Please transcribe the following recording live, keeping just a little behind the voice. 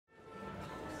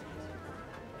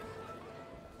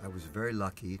I was very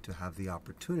lucky to have the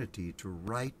opportunity to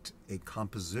write a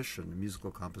composition, a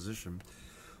musical composition,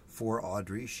 for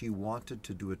Audrey. She wanted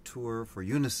to do a tour for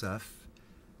UNICEF,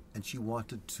 and she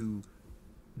wanted to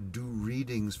do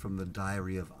readings from the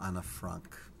diary of Anna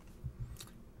Frank.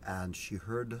 And she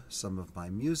heard some of my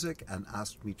music and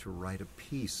asked me to write a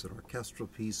piece, an orchestral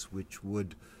piece, which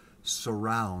would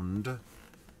surround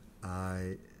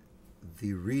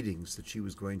the readings that she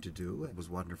was going to do. It was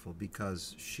wonderful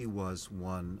because she was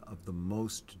one of the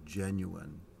most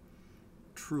genuine,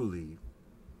 truly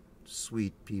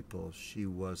sweet people. She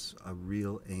was a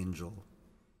real angel.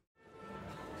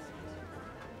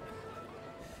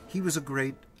 He was a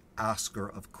great asker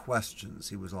of questions.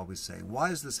 He was always saying, why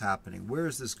is this happening? Where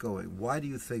is this going? Why do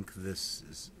you think this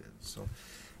is so?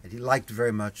 And he liked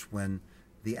very much when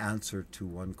the answer to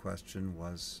one question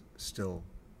was still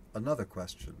another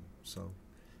question. So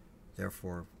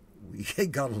therefore we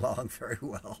got along very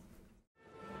well.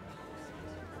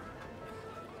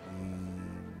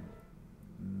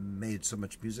 We made so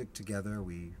much music together.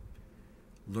 We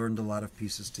learned a lot of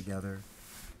pieces together.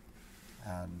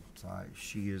 And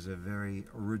she is a very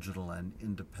original and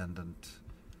independent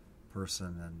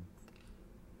person, and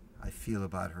I feel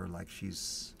about her like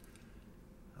she's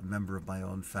a member of my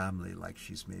own family, like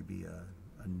she's maybe a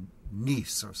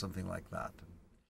niece or something like that.